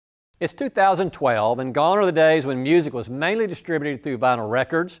It's 2012, and gone are the days when music was mainly distributed through vinyl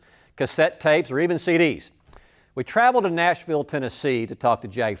records, cassette tapes, or even CDs. We traveled to Nashville, Tennessee to talk to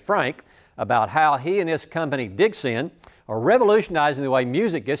Jay Frank about how he and his company DigSin are revolutionizing the way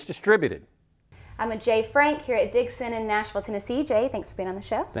music gets distributed. I'm with Jay Frank here at DigSin in Nashville, Tennessee. Jay, thanks for being on the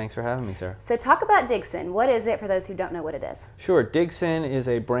show. Thanks for having me, Sarah. So talk about DigSin. What is it for those who don't know what it is? Sure. DigSin is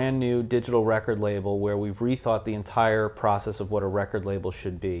a brand new digital record label where we've rethought the entire process of what a record label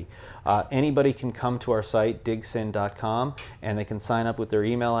should be. Anybody can come to our site, digsin.com, and they can sign up with their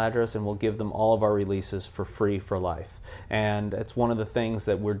email address, and we'll give them all of our releases for free for life. And it's one of the things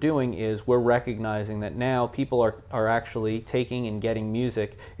that we're doing is we're recognizing that now people are actually taking and getting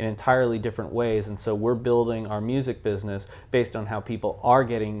music in entirely different ways, and so we're building our music business based on how people are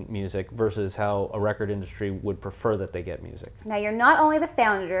getting music versus how a record industry would prefer that they get music. Now, you're not only the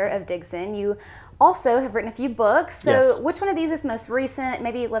founder of DigSin, you also have written a few books. So Yes. which one of these is most recent?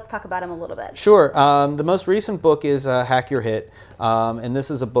 Maybe let's talk about them a little bit. Sure. The most recent book is Hack Your Hit, and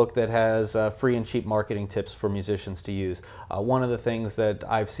this is a book that has free and cheap marketing tips for musicians to use. One of the things that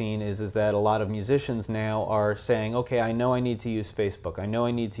I've seen is that a lot of musicians now are saying, okay, I know I need to use Facebook, I know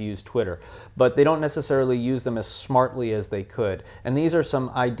I need to use Twitter, but they don't necessarily use them as smartly as they could. And these are some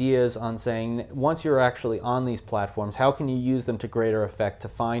ideas on saying, once you're actually on these platforms, how can you use them to greater effect, to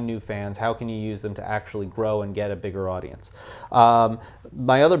find new fans? How can you use them to actually grow and get a bigger audience?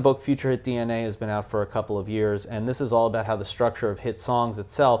 My other book, Future Hit DNA, has been out for a couple of years, and this is all about how the structure of hit songs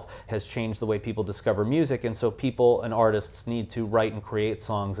itself has changed the way people discover music, and so people and artists need to write and create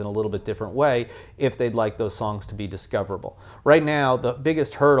songs in a little bit different way if they'd like those songs to be discoverable. Right now, the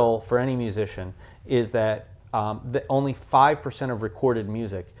biggest hurdle for any musician is that only 5% of recorded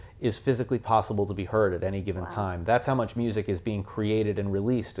music is physically possible to be heard at any given time. That's how much music is being created and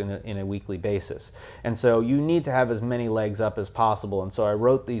released in a weekly basis. And so you need to have as many legs up as possible. And so I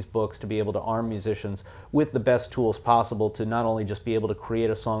wrote these books to be able to arm musicians with the best tools possible to not only just be able to create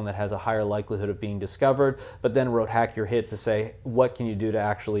a song that has a higher likelihood of being discovered, but then wrote Hack Your Hit to say, what can you do to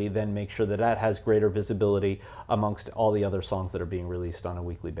actually then make sure that that has greater visibility amongst all the other songs that are being released on a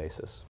weekly basis.